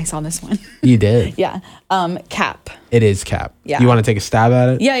 Oh, I saw this one. You did? Yeah. Cap. It is cap. Yeah. You want to take a stab at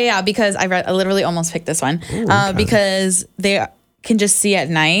it? Yeah, because I literally almost picked this one. Ooh, okay. Because they can just see at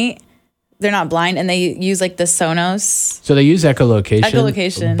night. They're not blind, and they use like the Sonos. So they use echolocation.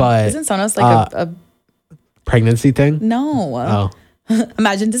 Echolocation. But isn't Sonos like a pregnancy thing? No. Oh.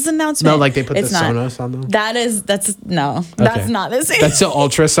 Imagine this announcement. No, like they put it's the not. Sonos on them? That's not the same. That's the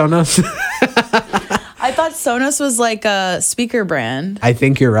Ultra Sonos? I thought Sonos was like a speaker brand. I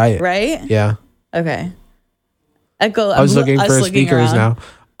think you're right. Right? Yeah. Okay. Echo. I was looking for speakers now.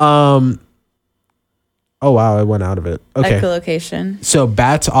 Oh, wow. I went out of it. Okay. Echolocation. So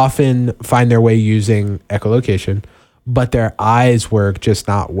bats often find their way using echolocation, but their eyes work just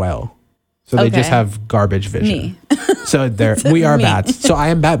not well. So they just have garbage vision. Me. So we are Me. bats. So I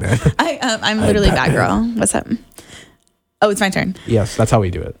am Batman. I'm literally Batgirl. What's up? Oh, it's my turn. Yes, that's how we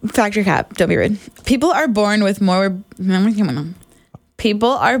do it. Factor cap. Don't be rude. People are born with more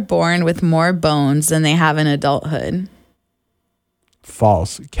bones than they have in adulthood.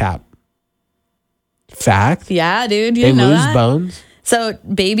 False. Cap. Fact. Yeah, dude. You They didn't know lose that? bones. So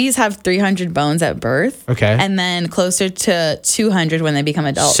babies have 300 bones at birth. Okay. And then closer to 200 when they become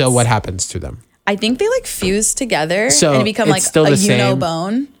adults. So what happens to them? I think they like fuse together So and become it's like still a the same?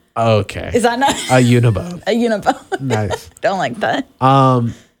 unibone. Okay. Is that not A unibone. a unibone? Nice. Don't like that.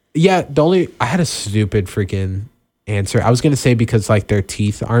 Yeah, I had a stupid freaking answer. I was going to say because like their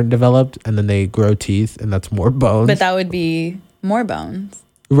teeth aren't developed and then they grow teeth and that's more bones. But that would be more bones.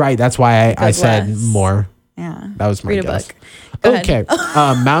 Right. That's why I said less. more. Yeah. That was my Read a guess. book. Go Okay.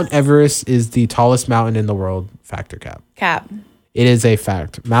 ahead. Mount Everest is the tallest mountain in the world. Factor cap. Cap. It is a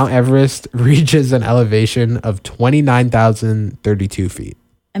fact. Mount Everest reaches an elevation of 29,032 feet.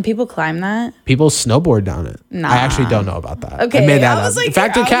 And people climb that? People snowboard down it. Nah. I actually don't know about that. Okay, I made that I was up. like,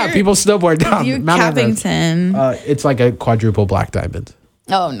 Factor you're out cap. here- People snowboard down You Mount Everest. Cappington. It's like a quadruple black diamond.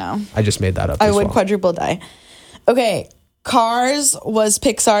 Oh, no. I just made that up. I as would well. quadruple die. Okay. Cars was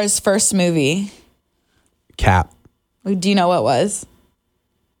Pixar's first movie. Cap. Do you know what was?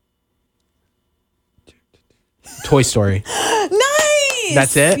 Toy Story. Nice.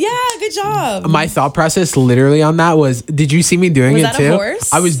 That's it? Yeah, good job. My thought process literally on that was, did you see me doing Was it that a too?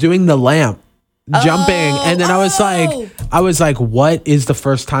 horse? I was doing the lamp. Jumping, and then I was like, what is the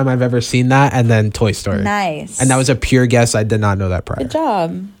first time I've ever seen that? And then Toy Story. Nice. And that was a pure guess. I did not know that prior. Good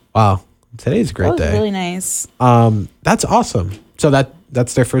job. Wow. Today's a That great was day. really nice. That's awesome. So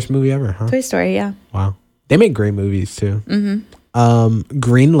that's their first movie ever, huh? Toy Story, yeah. Wow. They make great movies too. Mm-hmm.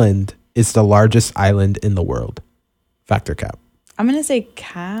 Greenland is the largest island in the world. Factor cap. I'm going to say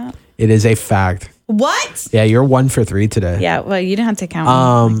cap. It is a fact. What? Yeah, you're 1 for 3 today. Yeah, well, you didn't have to count.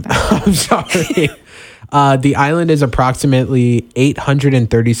 Like that. I'm sorry. The island is approximately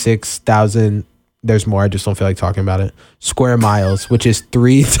 836,000. There's more. I just don't feel like talking about it. Square miles, which is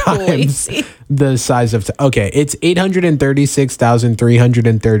 3 times the size of. Okay, it's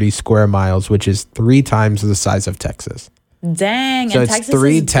 836,330 square miles, which is 3 times the size of Texas. Dang. So and it's Texas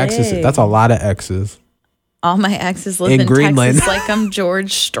 3 is Texas. big. That's a lot of X's. All my exes live In in Greenland. Texas like I'm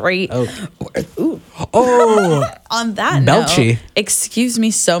George Strait. Oh, On that Belchy. note, excuse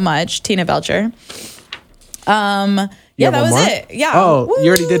me so much, Tina Belcher. Yeah, have that one was more? it. Yeah. Oh, you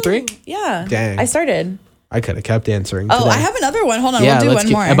already did 3? Yeah. Dang. I started. I could have kept answering. Oh, today. I have another one. Hold on. Yeah, we'll do let's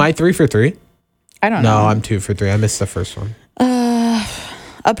one more. Am I 3 for 3? I don't No, know. I'm 2 for 3. I missed the first one.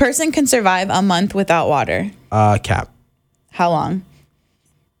 A person can survive a month without water. Cap. How long?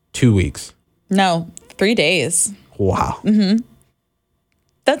 2 weeks. No, 3 days. Wow.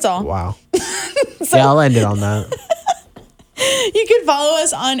 That's all. Wow. Yeah, I'll end it on that. You can follow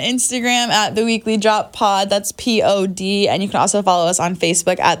us on Instagram at The Weekly Drop Pod. That's POD. And you can also follow us on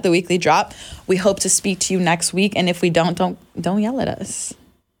Facebook at The Weekly Drop. We hope to speak to you next week. And if we don't yell at us.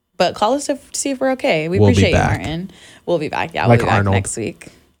 But call us to see if we're okay. We We'll be appreciate you, back. Martin. We'll be back. Yeah, Like we'll be back Arnold. next week.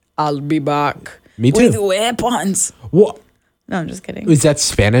 I'll be back. Me too. With weapons. What? No, I'm just kidding. Is that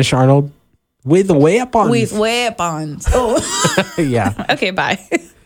Spanish, Arnold? With weapons. With weapons. Oh. Yeah. Okay, bye.